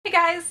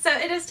Hey guys, so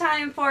it is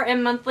time for a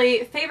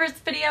monthly favorites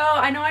video.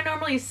 I know I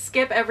normally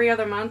skip every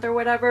other month or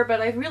whatever,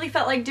 but I really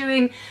felt like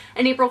doing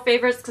an April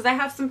favorites because I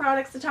have some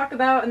products to talk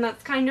about and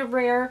that's kind of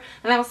rare.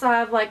 And I also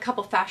have like a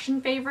couple fashion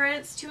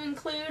favorites to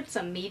include,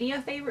 some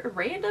media favorite,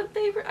 random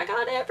favorite. I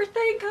got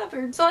everything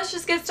covered. So let's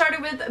just get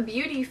started with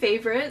beauty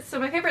favorites. So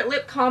my favorite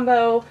lip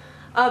combo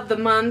of the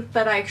month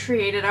that I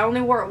created, I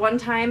only wore it one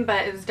time,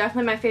 but it was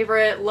definitely my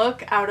favorite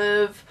look out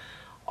of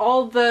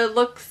all the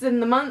looks in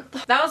the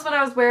month. That was what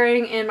I was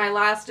wearing in my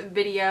last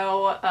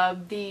video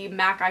of the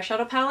MAC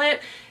eyeshadow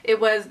palette.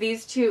 It was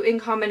these two in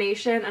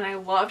combination and I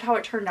loved how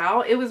it turned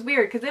out. It was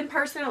weird because in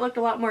person it looked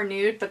a lot more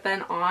nude, but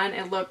then on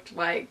it looked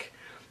like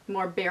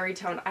more berry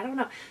toned. I don't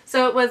know.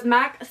 So it was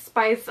MAC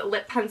Spice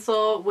lip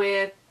pencil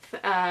with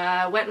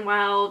Wet n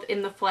Wild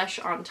in the Flesh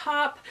on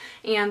top,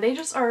 and they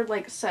just are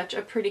like such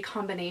a pretty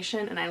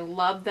combination and I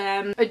love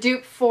them. A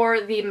dupe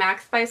for the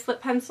MAC Spice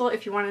lip pencil,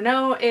 if you want to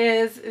know,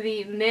 is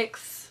the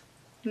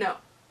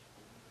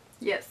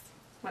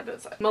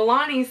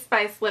Milani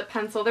Spice lip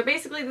pencil. They're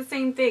basically the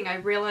same thing. I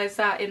realized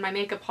that in my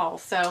makeup haul,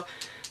 so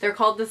they're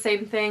called the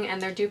same thing and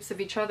they're dupes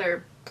of each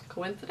other.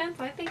 Coincidence?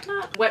 I think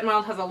not. Wet n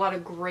Wild has a lot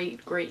of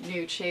great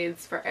nude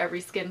shades for every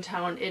skin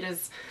tone. It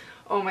is,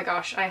 oh my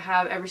gosh, I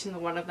have every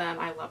single one of them.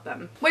 I love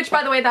them. Which,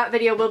 by the way, that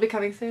video will be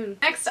coming soon.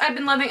 Next, I've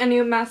been loving a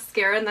new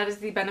mascara, and that is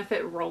the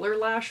Benefit Roller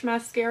Lash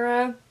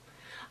Mascara.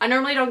 I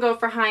normally don't go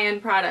for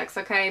high-end products,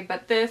 okay?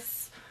 But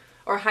this,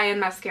 or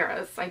high-end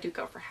mascaras, I do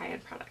go for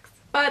high-end products.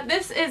 But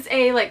this is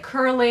a like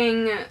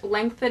curling,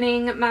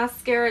 lengthening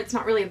mascara. It's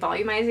not really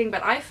volumizing,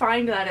 but I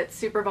find that it's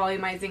super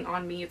volumizing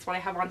on me. It's what I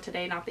have on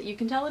today, not that you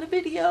can tell in a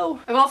video.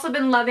 I've also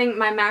been loving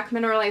my MAC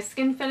Mineralized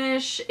Skin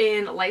Finish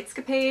in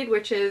Lightscapade,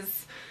 which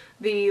is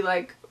the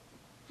like,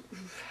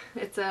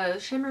 it's a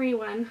shimmery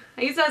one.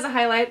 I use it as a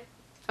highlight,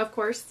 of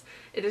course.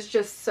 It is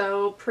just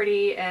so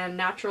pretty and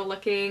natural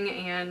looking,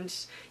 and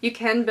you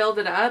can build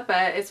it up,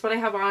 but it's what I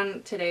have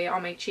on today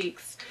on my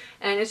cheeks,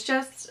 and it's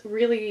just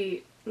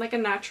really like a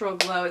natural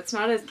glow. It's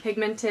not as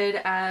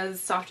pigmented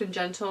as Soft and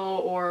Gentle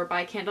or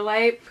By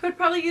Candlelight. Could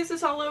probably use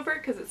this all over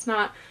because it's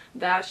not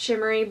that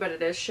shimmery, but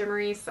it is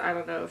shimmery, so I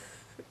don't know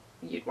if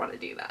you'd want to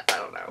do that. I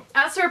don't know.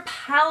 As for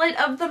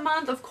palette of the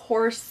month, of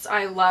course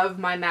I love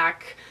my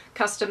MAC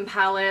custom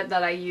palette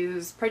that I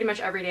use pretty much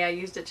every day. I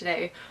used it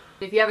today.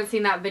 If you haven't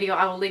seen that video,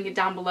 I will link it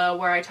down below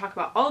where I talk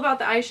about all about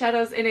the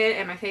eyeshadows in it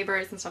and my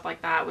favorites and stuff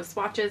like that with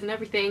swatches and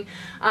everything.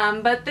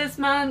 But this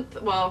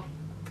month, well,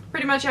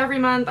 pretty much every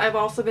month, I've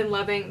also been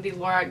loving the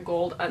Lorac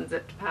Gold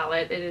Unzipped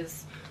palette. It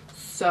is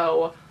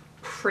so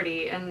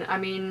pretty, and I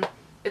mean,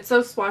 it's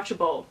so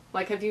swatchable.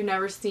 Like, have you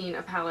never seen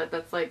a palette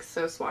that's like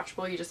so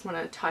swatchable? You just want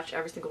to touch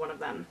every single one of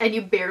them. And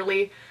you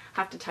barely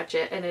have to touch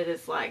it and it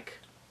is like,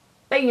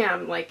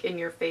 bam, like in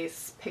your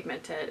face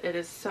pigmented. It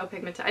is so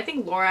pigmented. I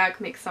think Lorac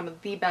makes some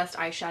of the best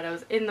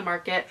eyeshadows in the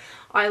market.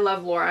 I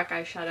love Lorac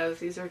eyeshadows.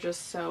 These are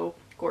just so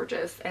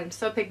gorgeous and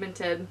so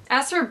pigmented.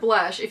 As for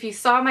blush, if you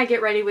saw my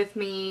Get Ready With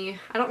Me,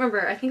 I don't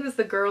remember, I think it was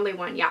the girly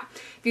one, yeah.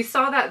 If you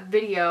saw that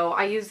video,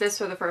 I used this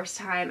for the first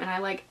time and I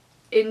like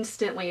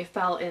instantly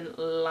fell in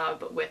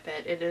love with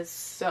it. It is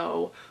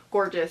so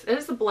gorgeous. It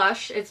is a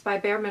blush. It's by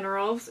Bare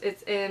Minerals.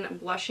 It's in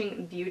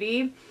Blushing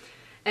Beauty.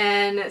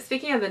 And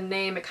speaking of the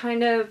name, it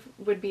kind of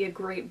would be a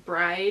great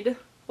bride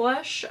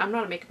blush. I'm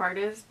not a makeup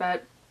artist,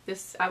 but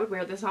this, I would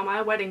wear this on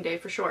my wedding day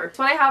for sure. It's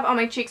what I have on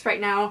my cheeks right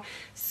now.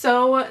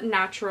 So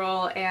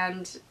natural,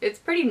 and it's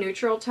pretty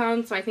neutral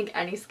tone, so I think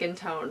any skin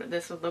tone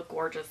this would look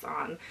gorgeous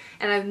on.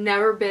 And I've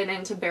never been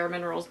into Bare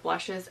Minerals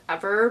blushes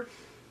ever,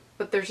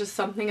 but there's just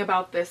something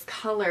about this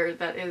color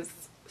that is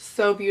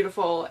so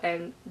beautiful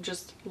and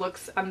just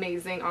looks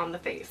amazing on the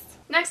face.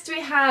 Next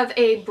we have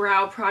a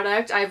brow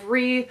product. I've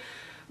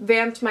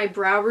revamped my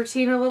brow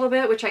routine a little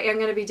bit, which I am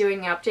going to be doing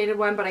the updated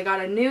one, but I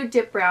got a new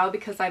dip brow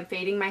because I'm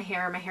fading my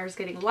hair. My hair is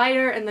getting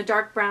lighter and the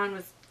dark brown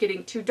was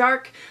getting too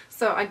dark,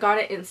 so I got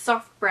it in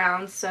soft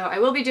brown. So I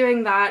will be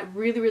doing that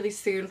really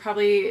soon,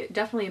 probably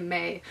definitely in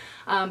May.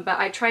 But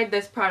I tried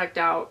this product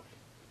out.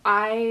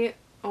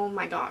 Oh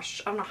my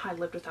gosh, I don't know how I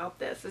lived without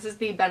this. This is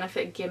the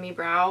Benefit Gimme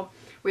Brow,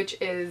 which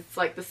is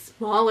like the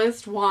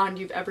smallest wand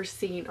you've ever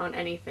seen on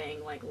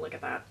anything. Like, look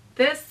at that.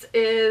 This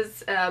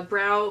is a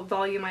brow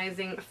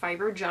volumizing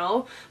fiber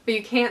gel, but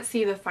you can't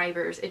see the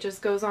fibers. It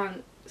just goes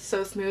on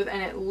so smooth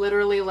and it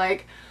literally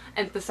like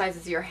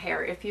emphasizes your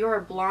hair. If you are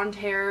a blonde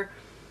hair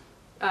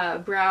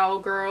brow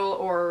girl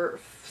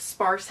or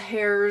sparse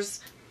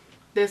hairs,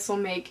 this will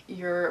make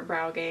your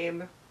brow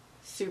game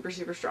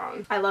super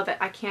strong. I love it.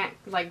 I can't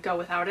like go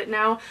without it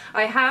now.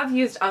 I have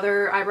used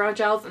other eyebrow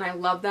gels and I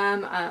love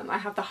them. I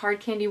have the Hard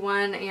Candy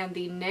one and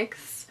the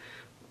NYX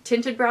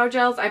tinted brow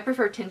gels. I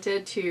prefer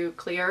tinted to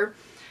clear,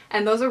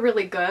 and those are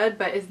really good,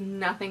 but is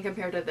nothing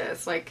compared to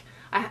this. Like,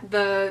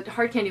 the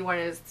Hard Candy one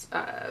is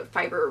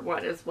fiber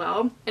one as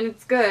well, and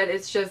it's good.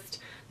 It's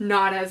just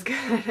not as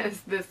good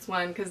as this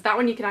one, because that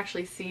one you can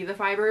actually see the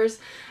fibers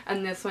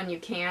and this one you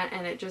can't,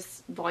 and it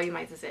just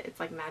volumizes it.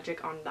 It's like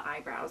magic on the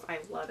eyebrows. I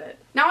love it.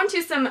 Now on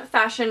to some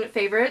fashion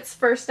favorites.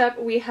 First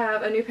up, we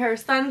have a new pair of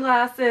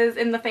sunglasses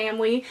in the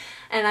family,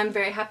 and I'm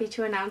very happy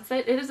to announce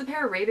it. It is a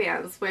pair of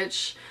Ray-Bans,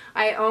 which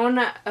I own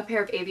a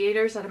pair of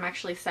aviators that I'm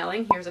actually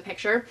selling. Here's a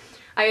picture.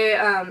 I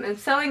am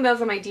selling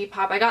those on my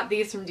Depop. I got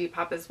these from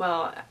Depop as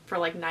well for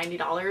like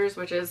 $90,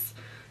 which is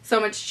so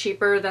much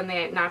cheaper than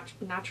they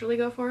actually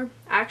go for.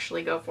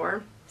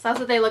 So that's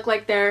what they look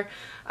like there.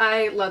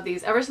 I love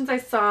these. Ever since I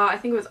saw, I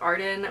think it was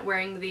Arden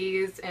wearing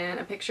these in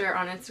a picture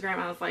on Instagram,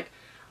 I was like,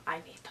 I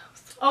need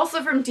those.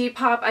 Also from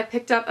Depop, I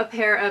picked up a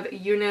pair of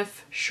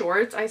UNIF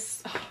shorts.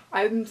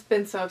 I've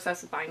been so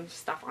obsessed with buying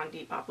stuff on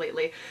Depop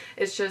lately.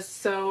 It's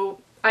just so...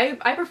 I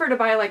prefer to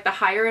buy like the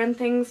higher end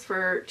things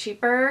for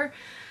cheaper.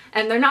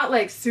 And they're not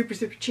like super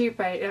cheap.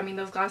 I mean,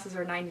 those glasses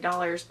are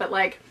 $90, but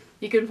like...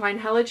 You can find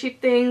hella cheap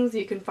things.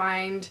 You can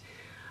find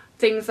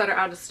things that are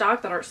out of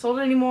stock that aren't sold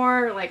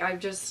anymore. Like,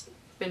 I've just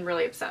been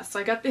really obsessed. So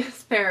I got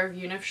this pair of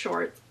UNIF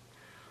shorts.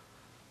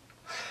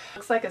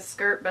 Looks like a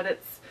skirt, but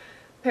it's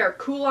a pair of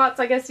culottes,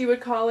 I guess you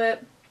would call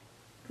it.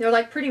 They're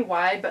like pretty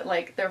wide, but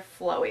like they're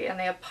flowy, and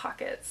they have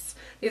pockets.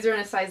 These are in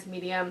a size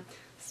medium.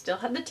 Still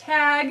had the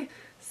tag,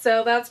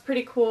 so that's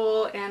pretty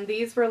cool. And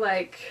these were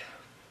like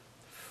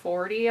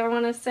 $40, I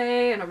want to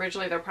say, and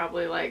originally they're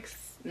probably like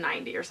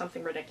 $90 or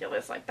something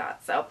ridiculous like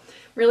that. So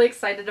really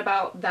excited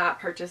about that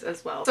purchase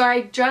as well. So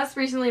I just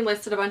recently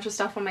listed a bunch of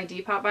stuff on my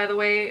Depop, by the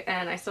way,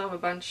 and I still have a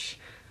bunch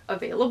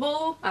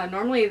available.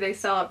 Normally they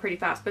sell out pretty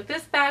fast, but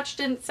this batch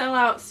didn't sell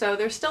out, so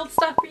there's still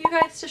stuff for you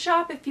guys to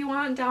shop if you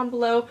want. Down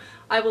below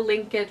I will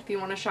link it if you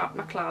want to shop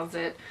my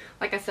closet.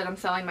 Like I said, I'm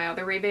selling my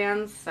other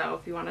Ray-Bans, so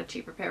if you want a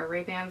cheaper pair of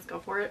Ray-Bans, go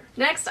for it.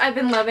 Next, I've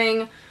been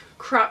loving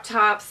crop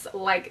tops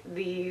like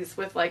these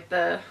with like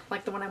the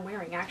one I'm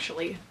wearing,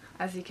 actually,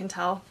 as you can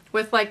tell,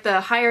 with like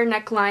the higher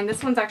neckline.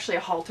 This one's actually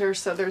a halter,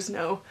 so there's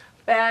no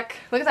back.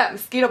 Look at that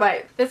mosquito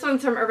bite. This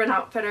one's from Urban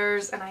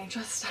Outfitters, and I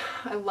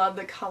love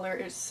the color.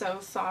 It's so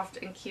soft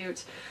and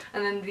cute.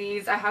 And then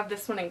these, I have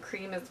this one in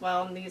cream as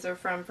well, and these are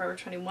from Forever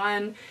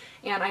 21,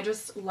 and I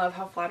just love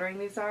how flattering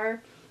these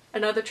are.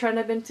 Another trend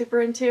I've been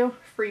super into,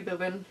 free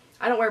boobin.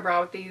 I don't wear a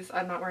bra with these.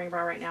 I'm not wearing a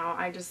bra right now.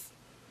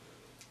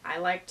 I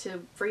like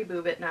to free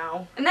boob it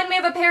now. And then we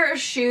have a pair of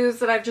shoes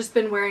that I've just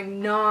been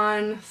wearing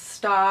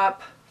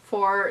non-stop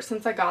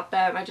since I got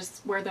them. I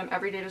just wear them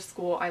every day to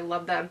school. I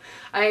love them.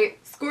 I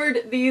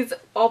scored these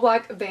all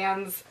black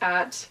Vans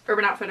at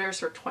Urban Outfitters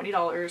for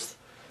 $20.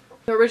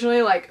 They're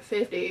originally like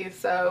 $50,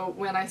 so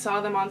when I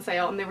saw them on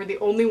sale, and they were the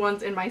only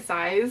ones in my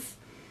size,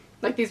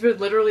 like these were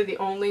literally the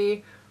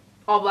only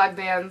all black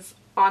Vans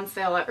on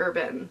sale at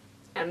Urban,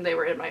 and they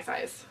were in my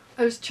size.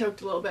 I was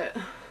choked a little bit,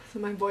 so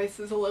my voice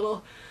is a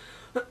little...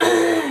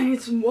 I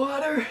need some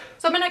water.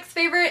 So my next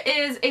favorite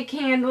is a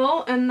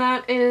candle, and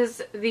that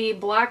is the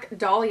Black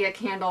Dahlia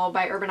candle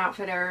by Urban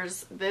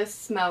Outfitters. This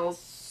smells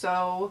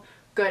so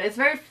good. It's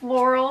very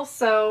floral,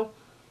 so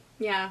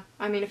yeah.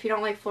 I mean, if you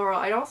don't like floral,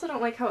 I also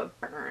don't like how it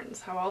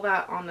burns. How all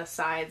that on the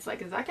sides,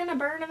 like, is that gonna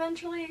burn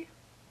eventually?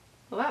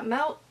 Will that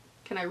melt?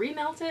 Can I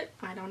remelt it?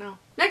 I don't know.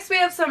 Next we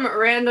have some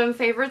random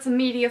favorites,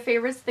 media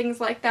favorites, things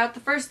like that. The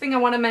first thing I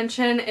want to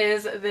mention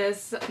is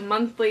this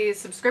monthly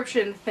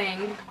subscription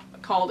thing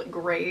called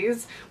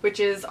Graze,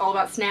 which is all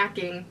about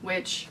snacking,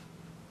 which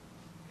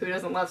who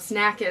doesn't love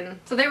snacking?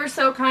 So they were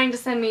so kind to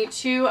send me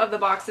 2 of the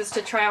boxes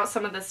to try out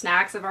some of the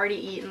snacks. I've already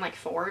eaten like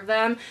 4 of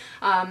them,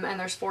 and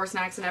there's 4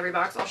 snacks in every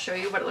box. I'll show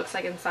you what it looks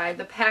like inside.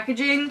 The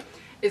packaging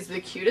is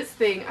the cutest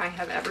thing I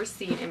have ever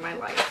seen in my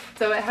life.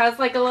 So it has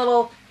like a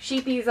little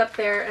sheepies up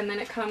there, and then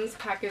it comes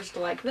packaged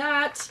like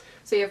that.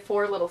 So you have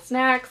 4 little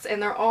snacks,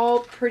 and they're all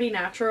pretty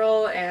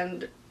natural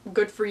and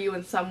good for you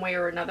in some way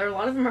or another. A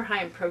lot of them are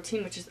high in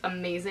protein, which is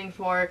amazing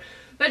for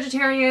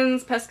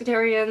vegetarians,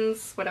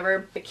 pescatarians,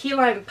 whatever. The key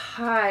lime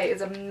pie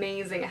is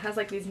amazing. It has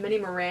like these mini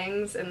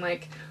meringues and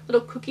like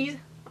little cookies.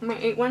 I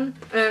might eat one.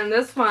 And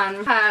this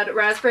one had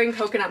raspberry and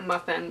coconut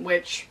muffin,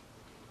 which,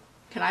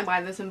 can I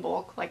buy this in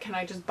bulk? Like, can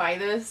I just buy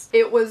this?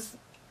 It was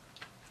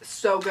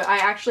so good. I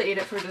actually ate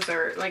it for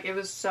dessert. Like, it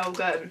was so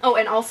good. Oh,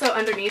 and also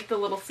underneath the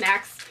little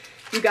snacks,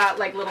 you got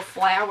like little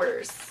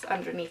flowers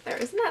underneath there.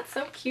 Isn't that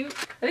so cute?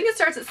 I think it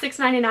starts at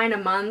 $6.99 a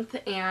month,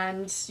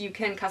 and you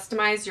can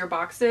customize your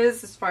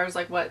boxes as far as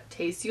like what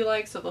taste you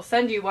like. So they'll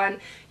send you one,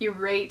 you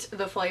rate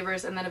the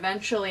flavors, and then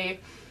eventually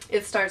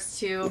it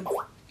starts to,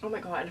 oh my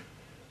god.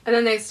 And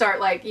then they start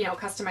like, you know,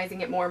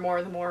 customizing it more and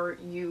more the more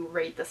you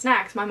rate the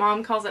snacks. My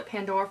mom calls it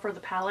Pandora for the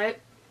palate.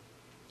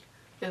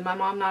 Is my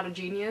mom not a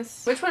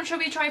genius? Which one should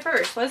we try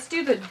first? Let's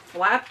do the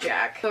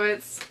flapjack. So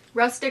it's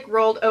rustic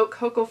rolled oat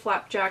cocoa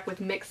flapjack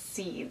with mixed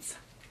seeds.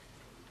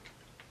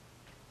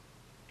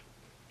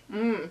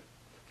 Mmm.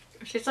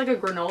 It tastes like a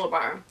granola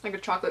bar, like a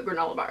chocolate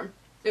granola bar.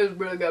 It was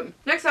really good.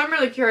 Next, I'm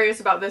really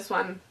curious about this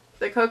one.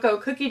 The cocoa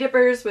cookie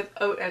dippers with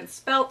oat and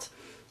spelt,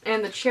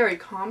 and the cherry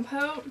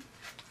compote.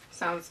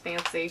 Sounds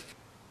fancy.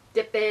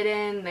 Dip it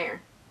in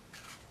there.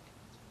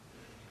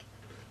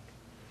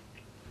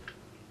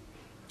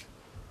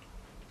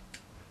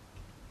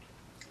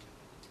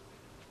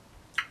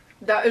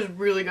 That is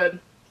really good.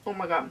 Oh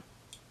my god.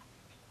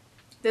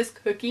 This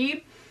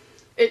cookie,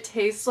 it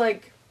tastes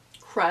like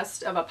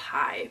crust of a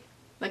pie.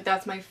 Like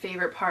that's my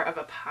favorite part of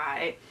a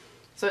pie.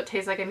 So it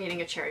tastes like I'm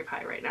eating a cherry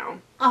pie right now.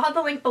 I'll have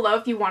the link below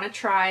if you want to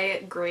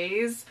try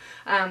Gray's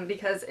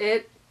because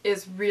it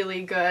is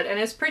really good and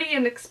it's pretty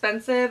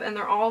inexpensive and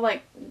they're all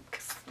like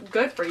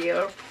good for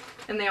you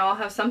and they all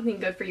have something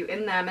good for you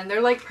in them and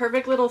they're like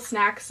perfect little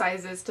snack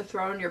sizes to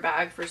throw in your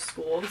bag for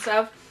school and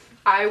stuff.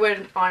 I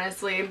would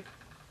honestly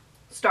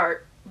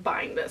start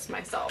buying this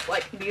myself.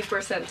 Like these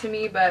were sent to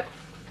me, but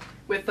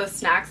with the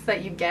snacks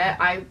that you get,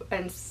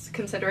 and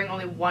considering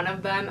only one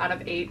of them out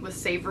of 8 was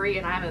savory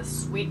and I'm a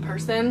sweet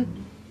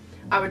person,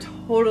 I would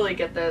totally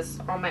get this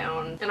on my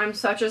own. And I'm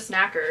such a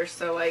snacker,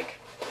 so like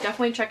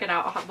definitely check it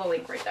out. I'll have the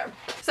link right there.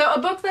 So a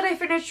book that I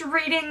finished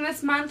reading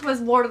this month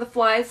was Lord of the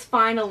Flies,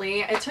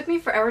 finally. It took me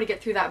forever to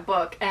get through that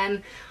book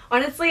and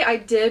honestly I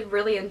did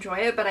really enjoy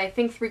it, but I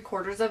think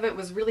 3/4 of it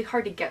was really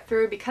hard to get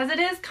through because it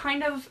is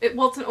kind of,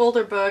 well, it's an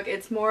older book.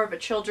 It's more of a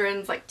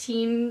children's like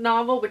teen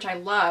novel, which I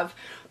love,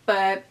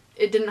 but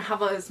it didn't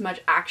have as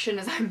much action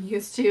as I'm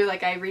used to.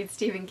 Like I read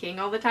Stephen King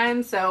all the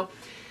time, so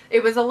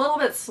it was a little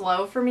bit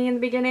slow for me in the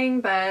beginning,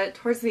 but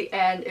towards the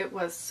end it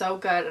was so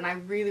good and I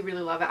really,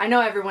 really love it. I know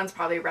everyone's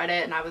probably read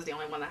it and I was the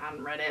only one that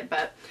hadn't read it,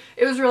 but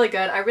it was really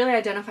good. I really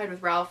identified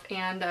with Ralph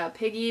and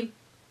Piggy.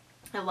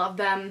 I love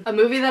them. A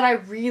movie that I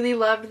really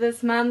loved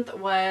this month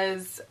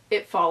was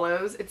It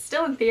Follows. It's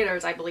still in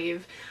theaters, I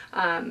believe.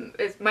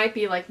 It might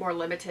be like more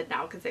limited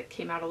now because it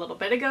came out a little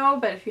bit ago,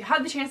 but if you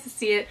had the chance to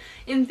see it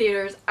in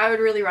theaters, I would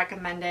really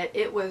recommend it.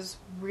 It was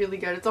really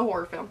good. It's a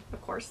horror film,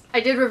 of course.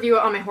 I did review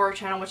it on my horror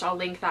channel, which I'll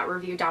link that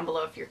review down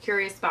below if you're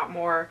curious about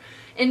more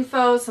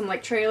info, some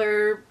like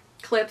trailer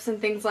clips and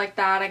things like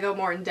that. I go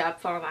more in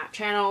depth on that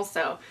channel,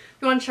 so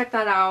if you want to check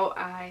that out,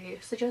 I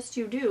suggest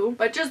you do.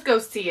 But just go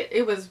see it.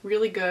 It was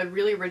really good,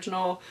 really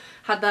original,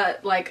 had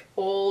that like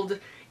old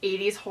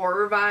 80s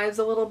horror vibes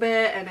a little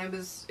bit, and it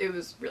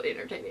was really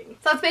entertaining.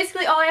 So that's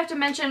basically all I have to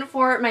mention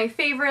for my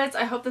favorites.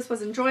 I hope this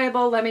was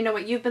enjoyable. Let me know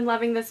what you've been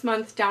loving this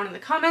month down in the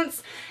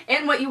comments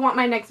and what you want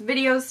my next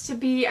videos to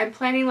be. I'm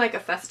planning like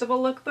a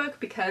festival lookbook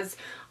because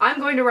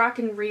I'm going to Rock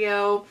in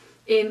Rio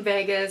in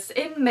Vegas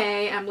in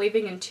May. I'm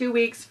leaving in 2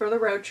 weeks for the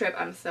road trip.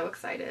 I'm so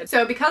excited.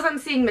 So because I'm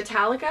seeing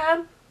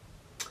Metallica,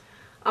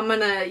 I'm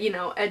gonna, you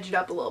know, edge it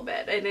up a little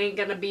bit. It ain't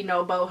gonna be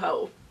no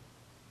boho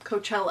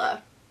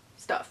Coachella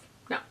stuff.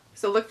 No.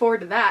 So look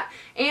forward to that.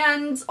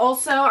 And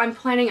also I'm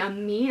planning a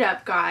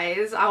meetup,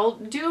 guys. I'll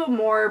do a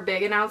more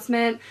big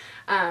announcement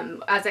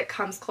as it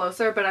comes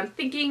closer, but I'm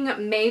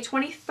thinking May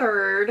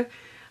 23rd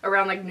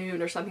around like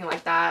noon or something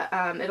like that.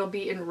 It'll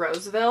be in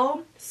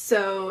Roseville,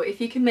 so if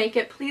you can make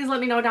it, please let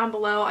me know down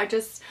below. I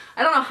don't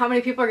know how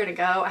many people are gonna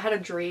go. I had a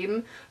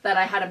dream that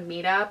I had a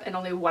meetup and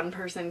only one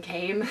person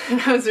came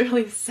and I was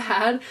really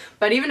sad,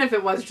 but even if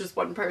it was just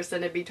one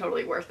person, it'd be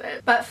totally worth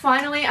it. But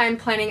finally I'm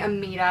planning a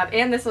meetup,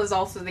 and this is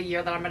also the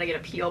year that I'm gonna get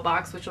a P.O.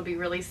 box, which will be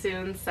really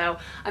soon, so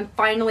I'm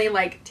finally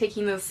like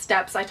taking those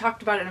steps. I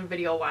talked about it in a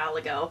video a while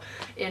ago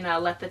in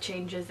Let the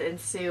Changes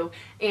Ensue,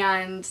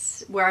 and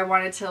where I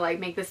wanted to like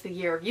make this the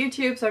year of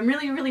YouTube, so I'm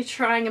really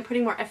trying and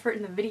putting more effort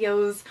in the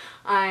videos.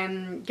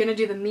 I'm gonna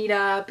do the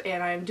meetup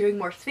and I'm doing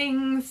more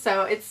things,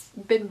 so it's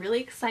been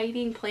really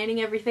exciting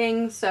planning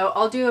everything. So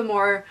I'll do a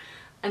more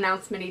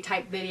announcement-y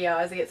type video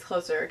as it gets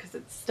closer because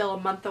it's still a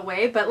month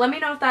away, but let me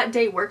know if that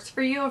day works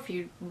for you, if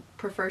you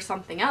prefer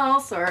something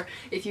else, or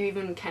if you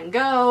even can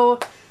go.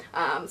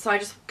 So I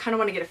just kind of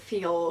want to get a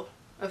feel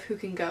of who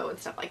can go and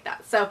stuff like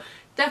that. So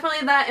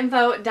definitely that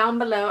info down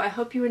below. I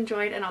hope you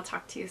enjoyed and I'll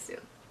talk to you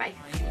soon.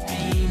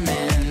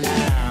 Bye.